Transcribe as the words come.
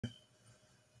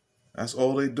That's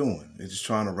all they doing. They're just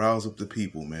trying to rouse up the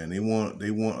people, man. They want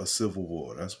a civil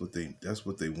war. That's what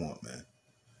they want, man.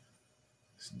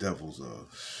 This devil's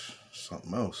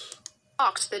something else.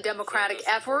 The Democratic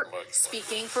effort,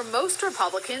 speaking for most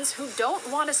Republicans who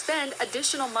don't want to spend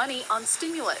additional money on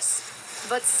stimulus.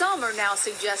 But some are now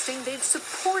suggesting they'd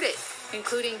support it,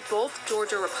 including both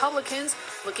Georgia Republicans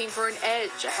looking for an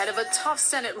edge ahead of a tough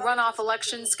Senate runoff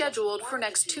election scheduled for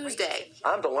next Tuesday.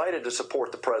 I'm delighted to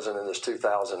support the president in this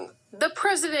 2000. The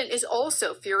president is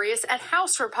also furious at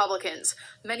House Republicans,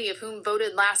 many of whom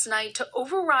voted last night to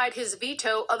override his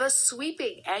veto of a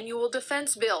sweeping annual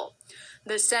defense bill.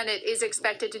 The Senate is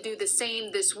expected to do the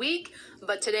same this week,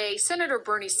 but today Senator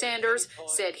Bernie Sanders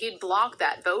said he'd block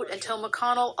that vote until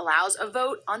McConnell allows a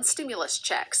vote on stimulus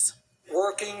checks.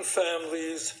 Working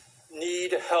families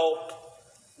need help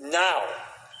now.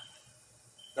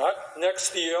 Not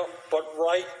next year, but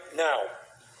right now.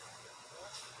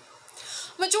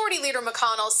 Majority Leader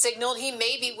McConnell signaled he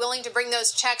may be willing to bring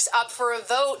those checks up for a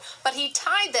vote, but he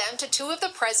tied them to two of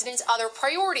the president's other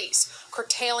priorities,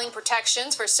 curtailing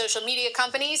protections for social media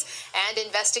companies and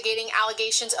investigating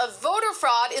allegations of voter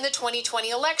fraud in the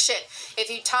 2020 election. If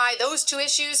you tie those two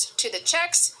issues to the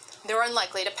checks, they're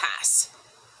unlikely to pass.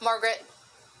 Margaret.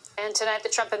 And tonight, the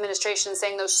Trump administration is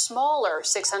saying those smaller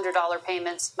 $600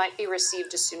 payments might be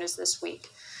received as soon as this week.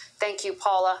 Thank you,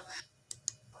 Paula.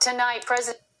 Tonight,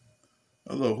 President...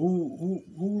 Hello,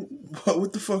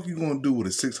 what the fuck you gonna do with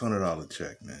a $600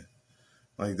 check, man?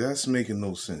 Like, that's making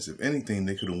no sense. If anything,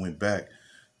 they could have went back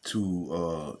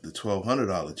to the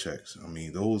 $1,200 checks. I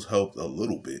mean, those helped a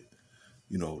little bit.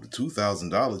 You know, the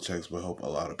 $2,000 checks will help a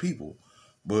lot of people,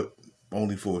 but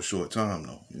only for a short time,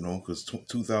 though. You know, because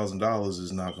 $2,000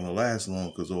 is not gonna last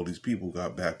long because all these people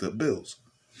got backed up bills.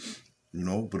 You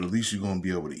know, but at least you're gonna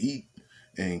be able to eat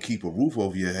and keep a roof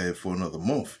over your head for another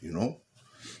month. You know.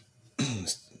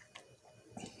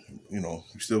 You know,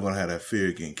 you're still gonna have that fear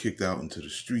of getting kicked out into the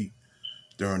street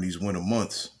during these winter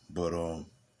months. But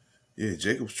yeah,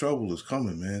 Jacob's trouble is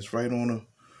coming, man. It's right on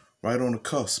the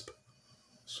cusp.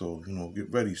 So, you know, get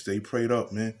ready, stay prayed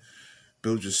up, man.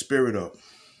 Build your spirit up.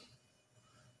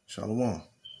 Shalom.